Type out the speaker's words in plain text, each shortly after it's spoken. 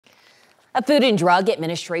A Food and Drug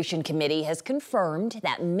Administration committee has confirmed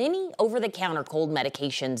that many over-the-counter cold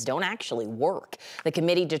medications don't actually work. The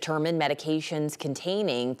committee determined medications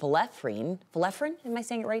containing phenylephrine, am I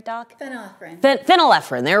saying it right, Doc? Phenylephrine.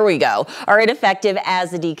 Phenylephrine, there we go, are ineffective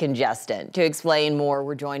as a decongestant. To explain more,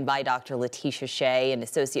 we're joined by Dr. Letitia Shea, an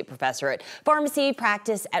associate professor at pharmacy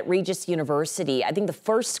practice at Regis University. I think the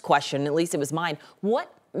first question, at least it was mine,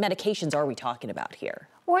 what medications are we talking about here?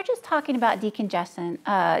 We're just talking about decongestant,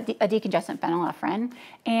 a decongestant phenylephrine,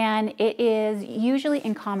 and it is usually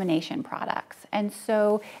in combination products. And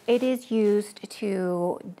so it is used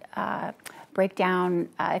to break down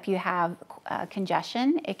if you have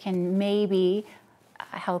congestion. It can maybe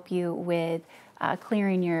help you with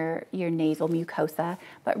clearing your nasal mucosa,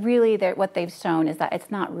 but really what they've shown is that it's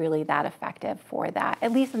not really that effective for that,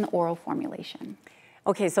 at least in the oral formulation.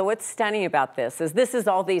 Okay, so what's stunning about this is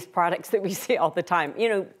all these products that we see all the time. You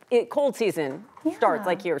know, cold season starts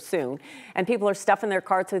like here soon, and people are stuffing their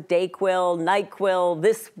carts with Dayquil, NyQuil,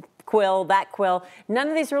 this quill, that quill. None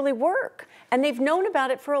of these really work, and they've known about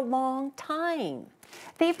it for a long time.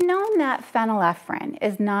 They've known that phenylephrine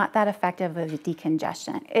is not that effective as a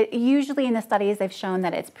decongestant. Usually in the studies, they've shown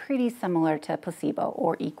that it's pretty similar to placebo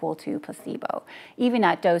or equal to placebo, even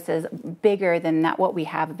at doses bigger than what we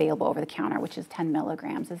have available over the counter, which is 10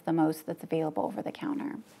 milligrams is the most that's available over the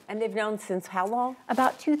counter. And they've known since how long?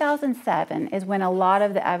 About 2007 is when a lot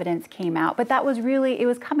of the evidence came out, but that was really, it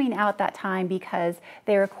was coming out that time because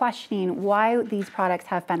they were questioning why these products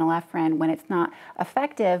have phenylephrine when it's not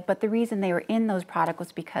effective, but the reason they were in those products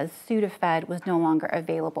was because Sudafed was no longer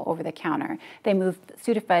available over the counter. They moved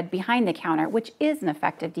Sudafed behind the counter, which is an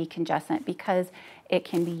effective decongestant because it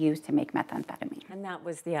can be used to make methamphetamine. And that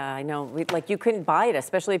was, yeah, I know, like you couldn't buy it,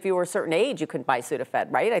 especially if you were a certain age, you couldn't buy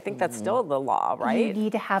Sudafed, right? I think that's still the law, right? You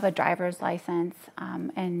need to have a driver's license,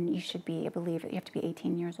 and you should be, I believe, you have to be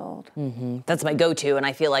 18 years old. That's my go-to, and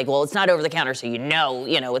I feel like, well, it's not over the counter, so you know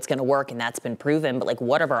it's going to work, and that's been proven. But like,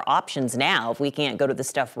 what are our options now if we can't go to the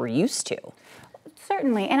stuff we're used to?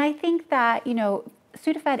 Certainly, and I think that,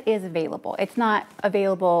 Sudafed is available. It's not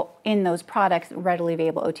available in those products, readily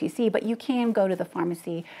available OTC, but you can go to the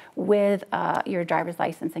pharmacy with your driver's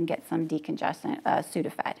license and get some decongestant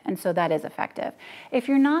Sudafed, and so that is effective. If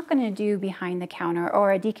you're not going to do behind the counter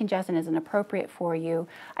or a decongestant isn't appropriate for you,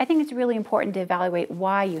 I think it's really important to evaluate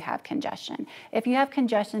why you have congestion. If you have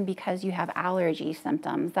congestion because you have allergy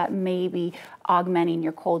symptoms that may be augmenting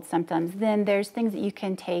your cold symptoms, then there's things that you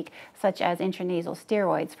can take, such as intranasal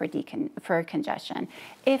steroids for congestion.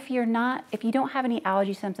 If you don't have any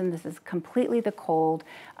allergy symptoms, this is completely the cold,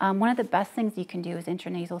 one of the best things you can do is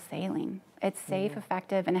intranasal saline. It's safe,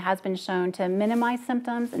 effective, and it has been shown to minimize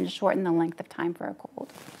symptoms and shorten the length of time for a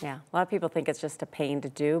cold. Yeah, a lot of people think it's just a pain to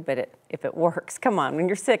do, but if it works, come on, when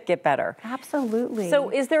you're sick, get better. Absolutely.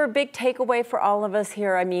 So is there a big takeaway for all of us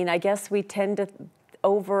here? I mean, I guess we tend to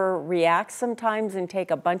overreact sometimes and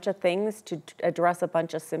take a bunch of things to address a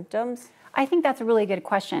bunch of symptoms. I think that's a really good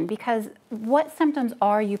question, because what symptoms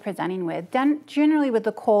are you presenting with? Generally with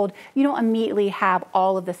the cold, you don't immediately have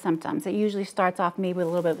all of the symptoms. It usually starts off maybe with a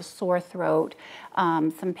little bit of a sore throat,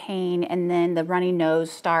 some pain, and then the runny nose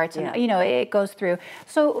starts, and it goes through.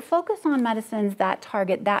 So focus on medicines that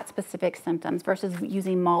target that specific symptoms versus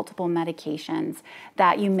using multiple medications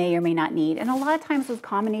that you may or may not need. And a lot of times with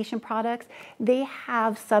combination products, they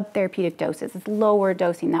have subtherapeutic doses. It's lower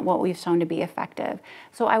dosing than what we've shown to be effective.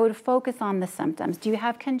 So I would focus on the symptoms. Do you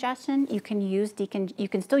have congestion? You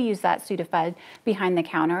can still use that Sudafed behind the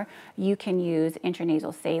counter. You can use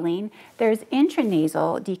intranasal saline. There's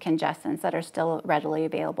intranasal decongestants that are still readily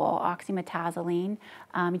available. Oxymetazoline.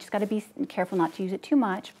 You just got to be careful not to use it too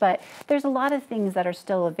much, but there's a lot of things that are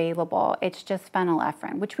still available. It's just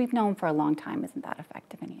phenylephrine, which we've known for a long time isn't that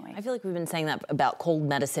effective anyway. I feel like we've been saying that about cold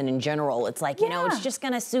medicine in general. It's like, it's just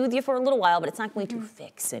going to soothe you for a little while, but it's not going to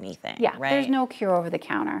fix anything. Yeah, right? There's no cure over the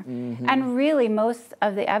counter. And really, most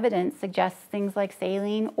of the evidence suggests things like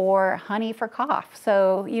saline or honey for cough.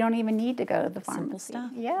 So you don't even need to go to the pharmacy. Simple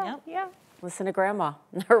stuff. Yeah, yeah. Listen to grandma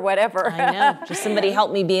or whatever. I know. Just somebody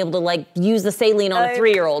help me be able to use the saline on a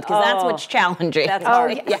 3-year-old, because that's what's challenging. That's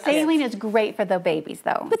hard. Yeah. Saline is great for the babies,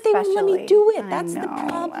 though. But they won't let me do it. That's the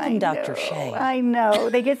problem, Dr. Shea. I know.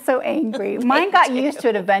 They get so angry. Mine got used to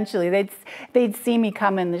it eventually. They'd see me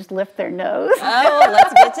come and just lift their nose. Oh,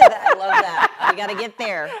 let's get to that. I love that. We got to get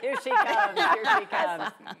there. Here she comes. Here she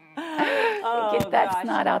comes. Get that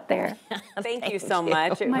snot out there. Thank you so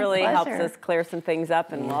much. It really helps us clear some things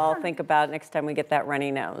up, and we'll all think about it next time we get that runny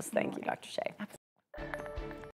nose. Thank you, Dr. Shea.